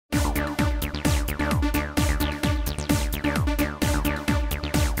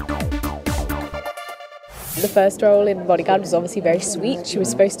The first role in Bodyguard was obviously very sweet. She was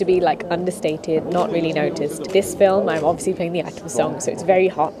supposed to be like understated, not really noticed. This film, I'm obviously playing the item song, so it's very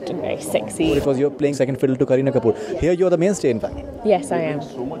hot and very sexy. Because you're playing second fiddle to Kareena Kapoor. Here you're the mainstay, in fact. Yes, I am.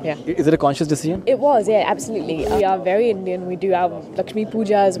 Yeah. Is it a conscious decision? It was, yeah, absolutely. We are very Indian. We do our Lakshmi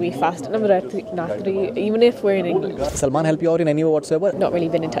Pujas, we fast Navratri, even if we're in England. Salman help you out in any way whatsoever? Not really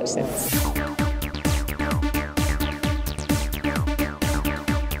been in touch since.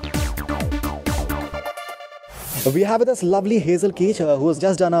 We have with us lovely Hazel Keech, who has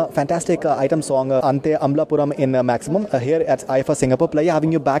just done a fantastic item song, Ante Amalapuram in Maximum, here at IIFA Singapore. Pleasure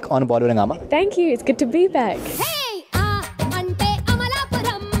having you back on Bollywood Hungama. Thank you. It's good to be back. Hey, Aa Ante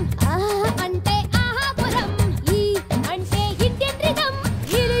Amalapuram, Aa Ante Amalapuram, Ante Indian rhythm,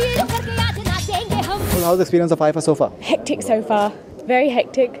 hiru hiru karke aaj naachenge hum. Well, how's the experience of IIFA so far? Hectic so far. Very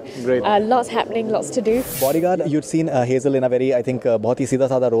hectic. Great. Lots happening, lots to do. Bodyguard, you'd seen Hazel in a very, I think, बहुत ही सीधा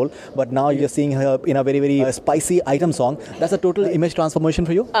साधा role, but now you're seeing her in a very, very spicy item song. That's a total image transformation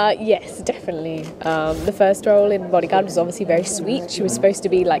for you? Yes, definitely. The first role in Bodyguard was obviously very sweet. She was supposed to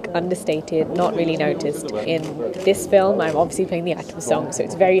be like understated, not really noticed. In this film, I'm obviously playing the item song, so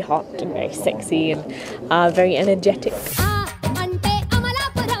it's very hot and very sexy and very energetic.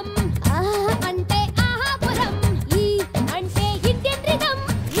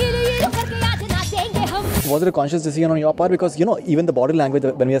 Was it a conscious decision on your part? Because, you know, even the body language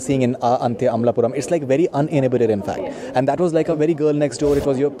when we are seeing in Aa Ante Amalapuram, it's like very uninhibited, in fact. And that was like a very girl next door. It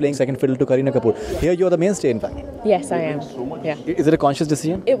was you're playing second fiddle to Kareena Kapoor. Here you're the mainstay, in fact. Yes, I am. Yeah. Is it a conscious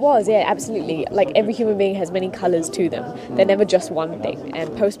decision? It was, yeah, absolutely. Like every human being has many colours to them. They're never just one thing.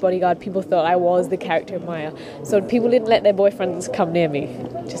 And post Bodyguard, people thought I was the character of Maya. So people didn't let their boyfriends come near me,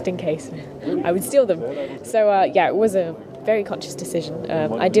 just in case I would steal them. So yeah, it was a very conscious decision.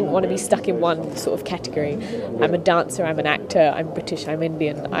 I didn't want to be stuck in one sort of category. I'm a dancer, I'm an actor, I'm British, I'm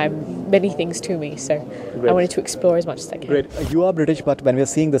Indian, I'm many things to me, so I wanted to explore as much as I can. Great. You are British, but when we are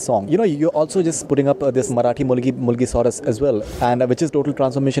seeing the song, you know, you're also just putting up this Marathi Mulgi Saurus as well, and which is total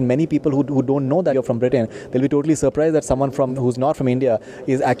transformation. Many people who don't know that you're from Britain, they'll be totally surprised that someone who's not from India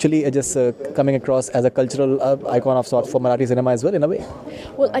is actually just coming across as a cultural icon of sorts for Marathi cinema as well, in a way.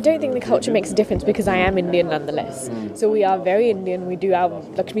 Well, I don't think the culture makes a difference because I am Indian nonetheless. So we are very Indian. We do our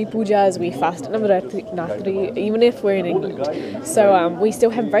Lakshmi Pujas, we fast Navratri, even if we're in England. So we still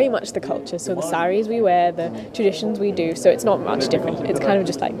have very much the culture. So the saris we wear, the traditions we do. So it's not much different. It's kind of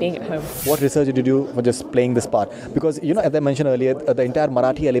just like being at home. What research did you do for just playing this part? Because, you know, as I mentioned earlier, the entire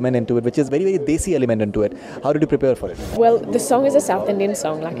Marathi element into it, which is very, very desi element into it. How did you prepare for it? Well, the song is a South Indian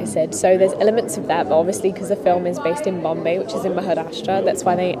song, like I said. So there's elements of that, but obviously because the film is based in Bombay, which is in Maharashtra, that's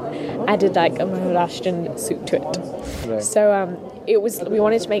why they added like a Maharashtrian suit to it. Right. So we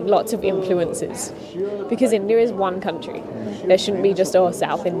wanted to make lots of influences because India is one country. There shouldn't be just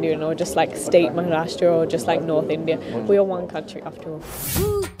South Indian or just like state Maharashtra or just like North India. We are one country after all.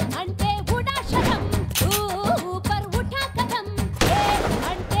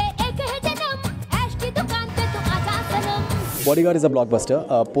 Bodyguard is a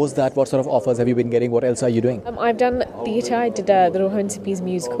blockbuster. Post that, what sort of offers have you been getting? What else are you doing? I've done theatre. I did the Rohan Sippy's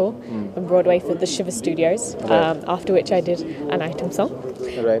musical on Broadway for the Shiva Studios, after which I did an item song.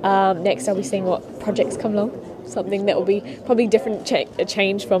 Right. Next I'll be seeing what projects come along. Something that will be probably different, a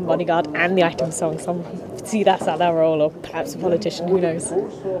change from Bodyguard and the item song. Some see that's that role, or perhaps a politician, who knows.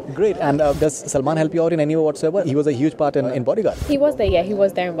 Great. And does Salman help you out in any way whatsoever? He was a huge part in Bodyguard. He was there, yeah, he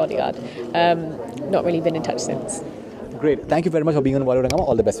was there in Bodyguard. Not really been in touch since. Great. Thank you very much for being on Bollywood Hungama.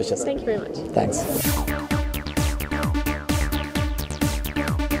 All the best wishes. Thank you very much. Thanks.